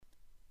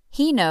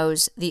He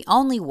knows the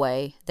only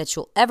way that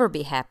you'll ever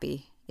be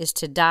happy is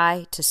to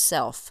die to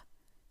self.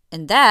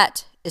 And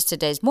that is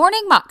today's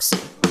Morning Moxie.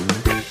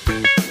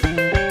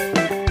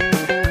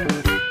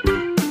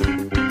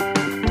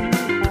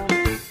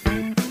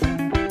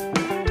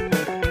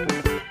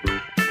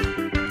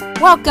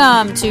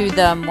 Welcome to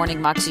the Morning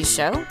Moxie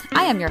Show.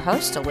 I am your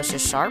host, Alicia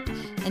Sharp,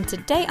 and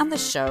today on the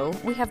show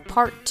we have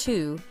part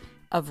 2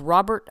 of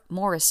Robert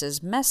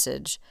Morris's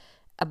message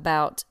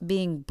about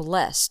being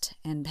blessed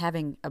and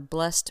having a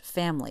blessed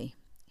family.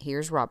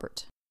 Here's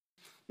Robert.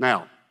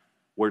 Now,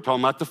 we're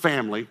talking about the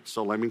family,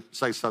 so let me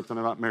say something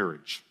about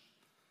marriage.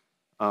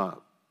 I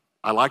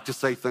like to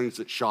say things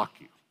that shock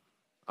you.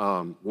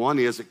 One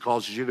is it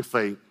causes you to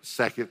think.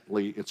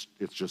 Secondly, it's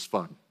just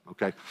fun,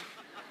 okay?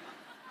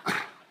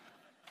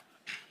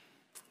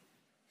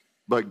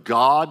 But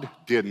God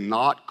did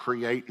not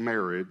create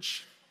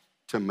marriage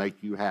to make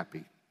you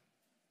happy.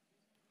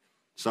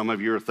 Some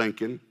of you are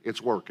thinking,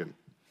 it's working.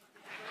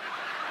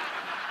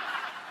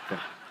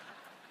 Okay.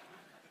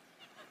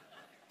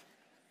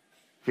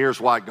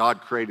 Here's why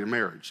God created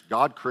marriage.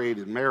 God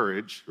created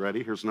marriage,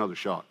 ready? Here's another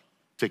shot,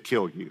 to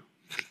kill you.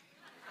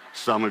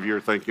 Some of you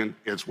are thinking,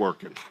 it's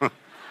working.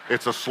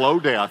 It's a slow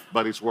death,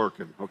 but it's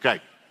working.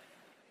 Okay.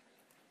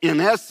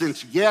 In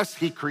essence, yes,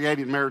 he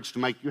created marriage to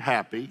make you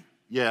happy.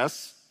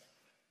 Yes.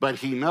 But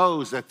he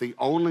knows that the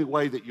only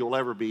way that you'll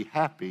ever be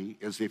happy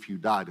is if you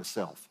die to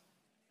self.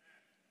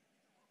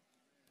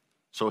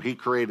 So he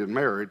created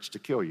marriage to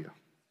kill you.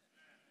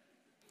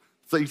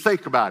 So you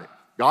think about it.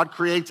 God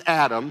creates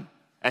Adam,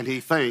 and he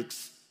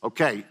thinks,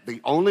 okay,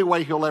 the only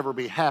way he'll ever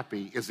be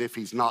happy is if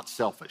he's not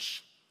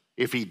selfish,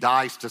 if he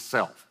dies to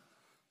self.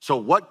 So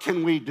what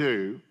can we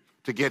do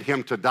to get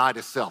him to die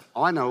to self?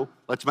 Oh, I know.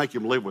 Let's make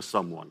him live with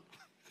someone.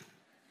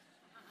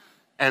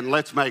 And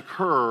let's make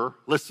her,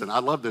 listen, I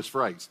love this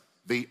phrase,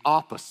 the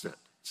opposite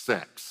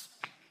sex.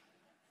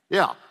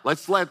 Yeah,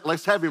 let's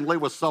have him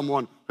live with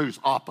someone who's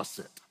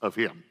opposite of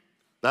him.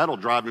 That'll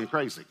drive him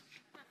crazy.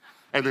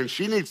 And then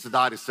she needs to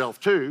die to self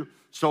too,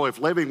 so if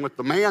living with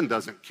the man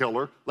doesn't kill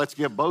her, let's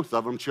give both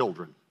of them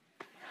children.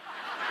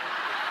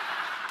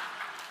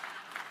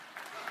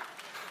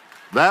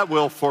 That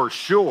will for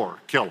sure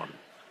kill him.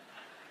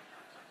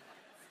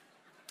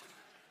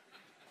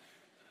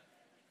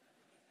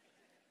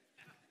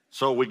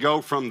 So we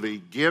go from the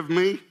give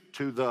me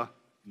to the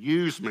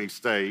use me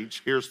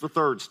stage. Here's the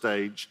third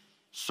stage,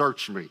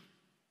 search me.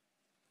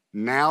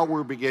 Now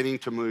we're beginning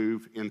to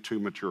move into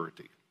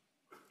maturity.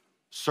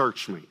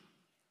 Search me.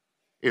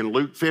 In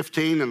Luke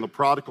 15, in the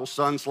prodigal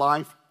son's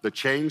life, the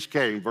change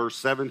came, verse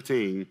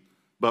 17,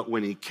 but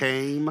when he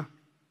came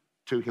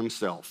to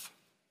himself.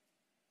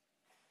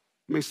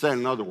 Let me say it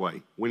another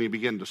way, when he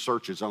began to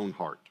search his own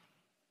heart.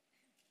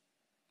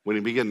 When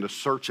he began to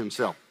search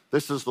himself.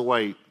 This is the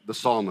way the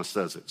psalmist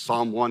says it.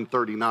 Psalm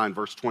 139,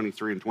 verse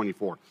 23 and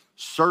 24.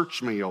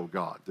 Search me, O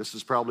God. This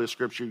is probably a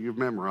scripture you've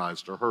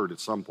memorized or heard at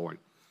some point.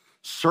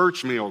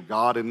 Search me, O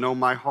God, and know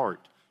my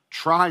heart.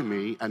 Try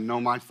me and know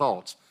my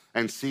thoughts,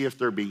 and see if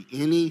there be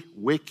any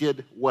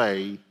wicked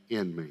way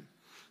in me.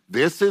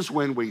 This is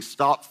when we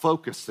stop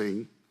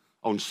focusing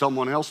on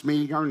someone else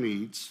meeting our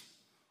needs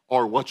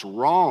or what's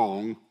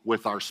wrong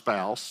with our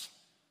spouse,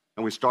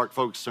 and we start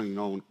focusing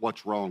on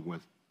what's wrong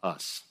with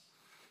us.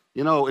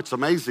 You know, it's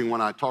amazing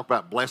when I talk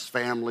about blessed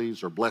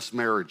families or blessed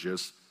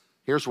marriages,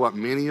 here's what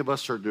many of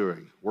us are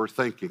doing. We're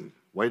thinking,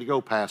 way to go,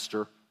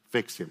 Pastor,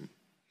 fix him.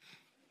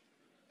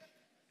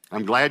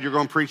 I'm glad you're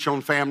going to preach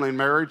on family and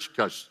marriage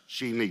because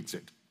she needs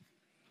it.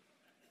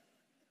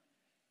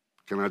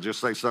 Can I just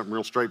say something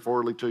real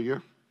straightforwardly to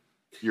you?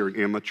 You're an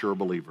immature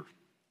believer.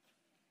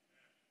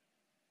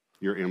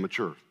 You're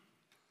immature.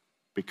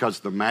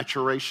 Because the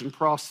maturation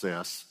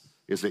process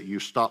is that you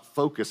stop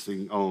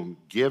focusing on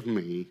give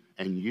me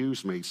and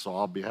use me so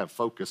I'll have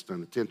focused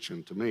and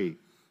attention to me,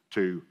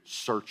 to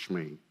search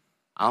me.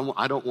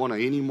 I don't want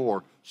to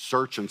anymore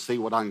search and see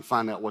what I can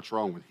find out what's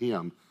wrong with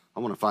him. I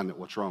want to find out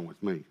what's wrong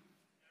with me.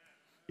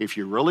 If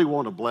you really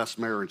want a blessed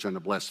marriage and a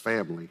blessed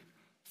family,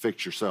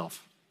 fix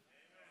yourself.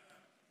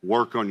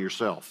 Work on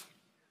yourself.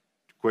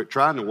 Quit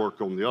trying to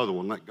work on the other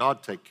one. Let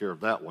God take care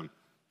of that one.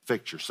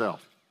 Fix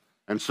yourself.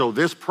 And so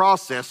this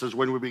process is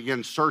when we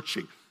begin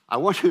searching. I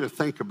want you to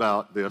think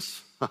about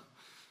this.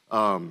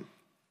 I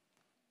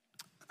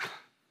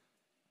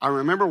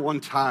remember one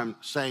time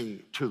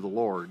saying to the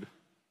Lord,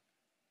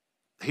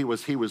 he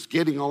was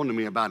getting on to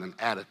me about an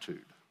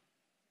attitude.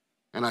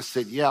 And I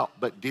said, yeah,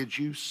 but did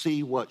you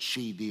see what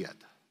she did?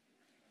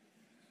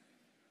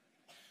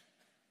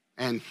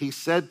 And he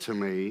said to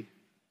me,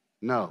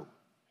 no,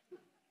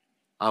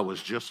 I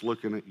was just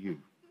looking at you.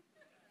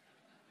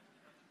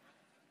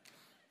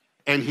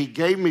 And he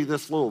gave me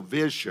this little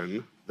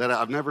vision that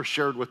I've never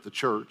shared with the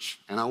church,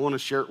 and I want to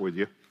share it with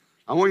you.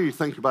 I want you to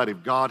think about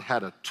if God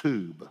had a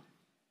tube,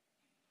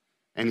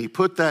 and he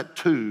put that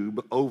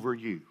tube over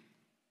you,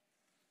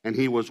 and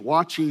he was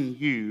watching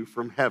you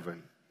from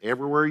heaven,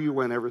 everywhere you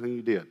went, everything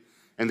you did.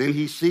 And then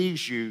he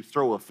sees you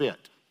throw a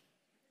fit.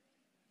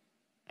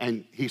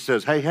 And he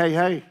says,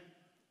 hey,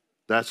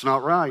 that's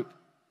not right.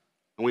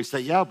 And we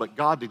say, yeah, but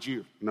God, did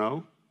you?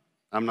 No,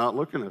 I'm not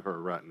looking at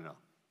her right now.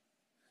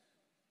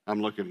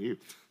 I'm looking at you.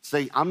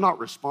 See, I'm not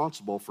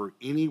responsible for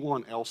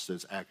anyone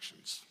else's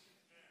actions.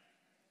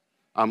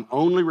 I'm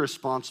only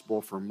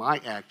responsible for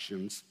my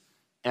actions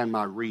and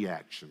my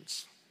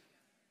reactions.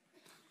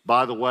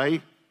 By the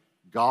way,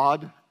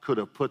 God could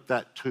have put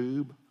that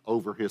tube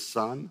over his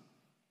son,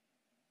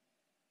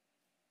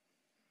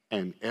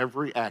 and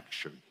every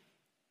action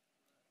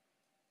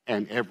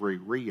and every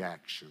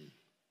reaction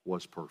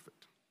was perfect.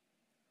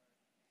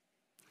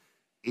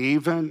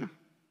 Even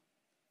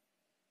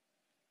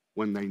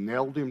when they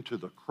nailed him to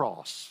the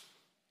cross,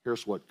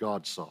 here's what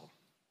God saw.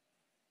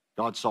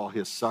 God saw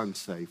his son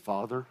say,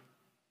 Father,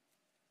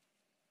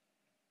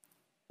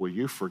 will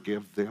you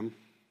forgive them?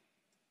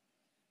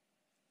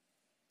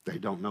 They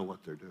don't know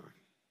what they're doing.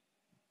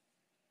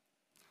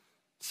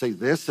 See,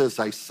 this is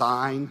a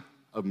sign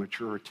of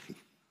maturity.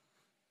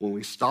 When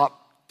we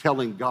stop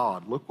telling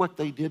God, look what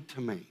they did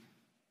to me,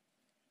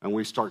 and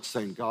we start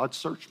saying, God,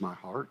 search my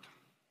heart.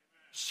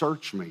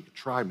 Search me,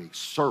 try me,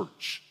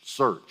 search.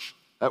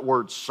 That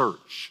word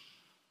search.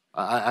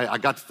 I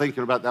got to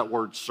thinking about that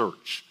word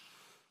search.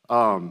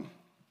 Our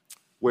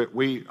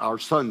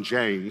son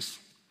James,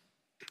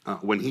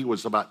 when he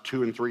was about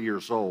 2 and 3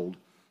 years old,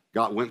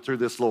 went through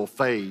this little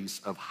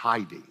phase of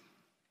hiding.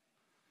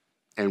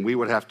 And we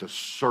would have to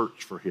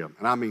search for him.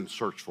 And I mean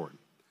search for him.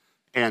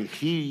 And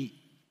he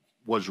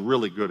was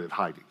really good at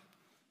hiding.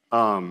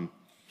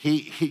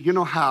 You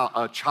know how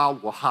a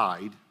child will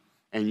hide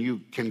and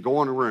you can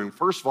go in a room.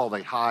 First of all,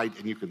 they hide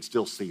and you can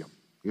still see them.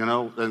 You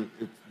know, and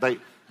they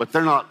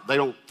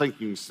don't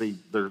think you can see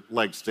their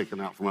legs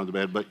sticking out from under the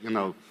bed, but you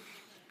know,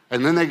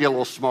 and then they get a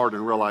little smart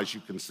and realize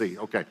you can see.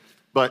 Okay,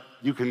 but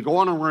you can go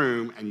in a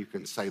room and you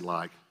can say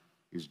like,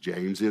 is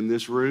James in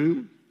this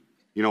room?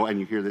 You know, and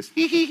you hear this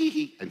hee hee hee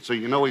hee, and so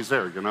you know he's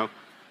there, you know.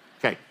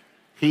 Okay,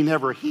 he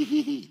never hee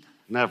hee heed,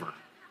 never.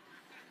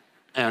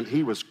 And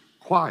he was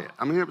quiet.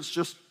 I mean, it was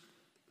just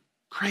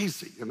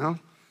crazy, you know.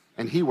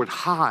 And he would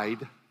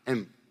hide,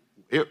 and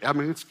it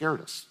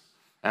scared us.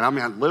 And I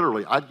mean,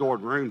 literally, I'd go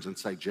in rooms and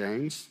say,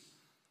 James,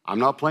 I'm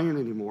not playing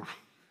anymore.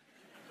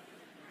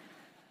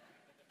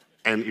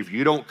 And if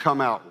you don't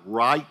come out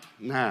right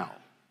now,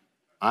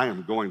 I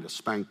am going to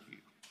spank you.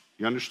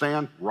 You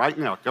understand? Right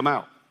now, come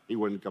out. He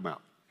wouldn't come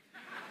out.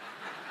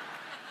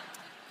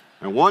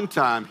 And one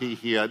time he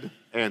hid,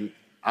 and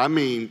I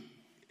mean,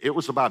 it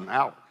was about an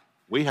hour.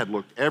 We had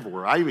looked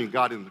everywhere. I even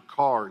got in the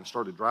car and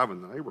started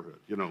driving the neighborhood.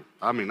 You know,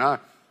 I mean,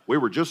 we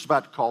were just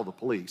about to call the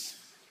police.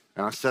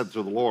 And I said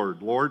to the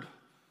Lord, Lord,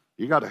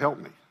 you got to help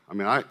me. I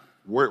mean,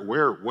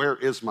 where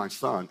is my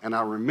son? And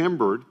I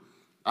remembered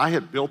I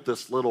had built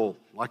this little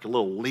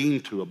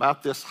lean-to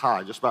about this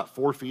high, just about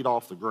 4 feet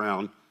off the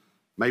ground,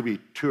 maybe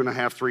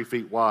 2.5, 3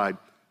 feet wide,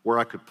 where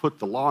I could put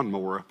the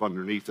lawnmower up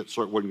underneath it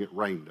so it wouldn't get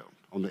rained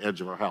on the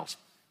edge of our house.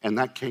 And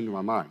that came to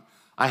my mind.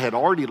 I had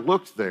already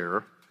looked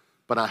there,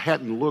 but I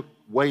hadn't looked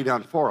way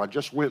down far. I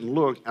just went and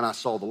looked, and I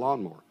saw the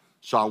lawnmower.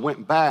 So I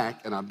went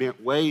back, and I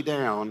bent way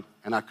down,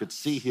 and I could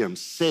see him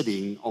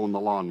sitting on the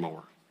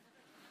lawnmower.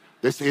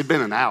 It had been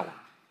an hour.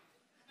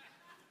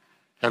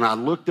 And I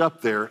looked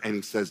up there, and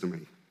he says to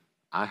me,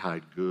 I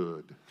hide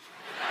good.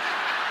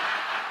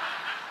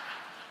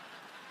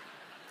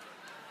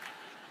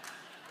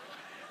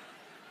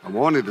 I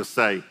wanted to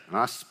say, and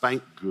I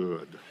spank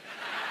good.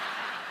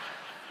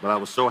 But I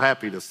was so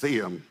happy to see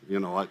him, you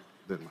know, I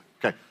didn't.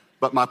 Okay,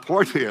 but my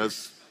point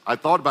is, I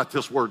thought about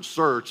this word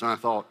search, and I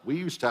thought, we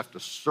used to have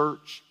to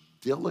search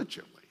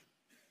diligently.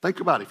 Think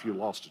about if you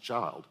lost a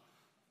child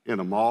in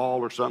a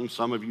mall or something.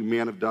 Some of you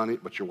men have done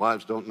it, but your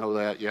wives don't know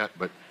that yet.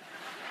 But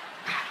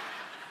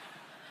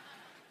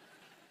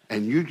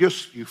and you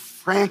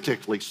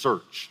frantically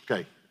search.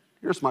 Okay,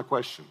 here's my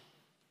question.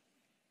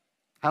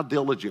 How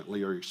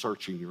diligently are you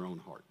searching your own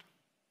heart?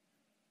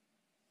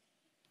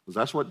 Because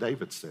that's what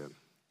David said.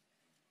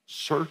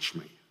 Search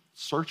me,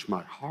 search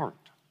my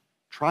heart,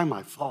 try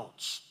my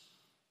thoughts,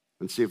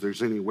 and see if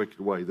there's any wicked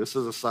way. This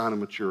is a sign of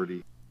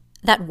maturity.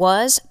 That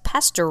was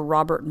Pastor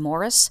Robert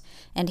Morris,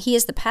 and he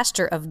is the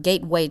pastor of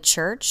Gateway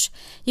Church.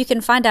 You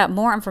can find out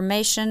more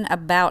information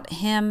about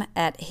him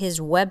at his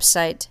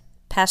website,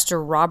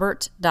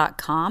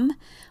 pastorrobert.com,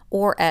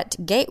 or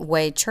at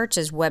Gateway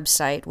Church's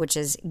website, which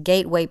is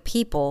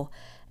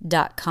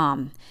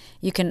gatewaypeople.com.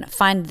 You can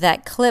find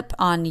that clip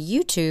on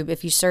YouTube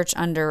if you search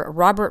under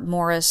Robert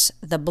Morris,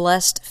 The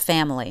Blessed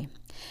Family.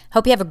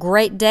 Hope you have a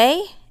great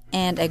day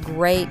and a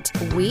great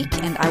week,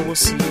 and I will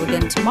see you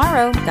again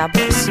tomorrow. God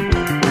bless.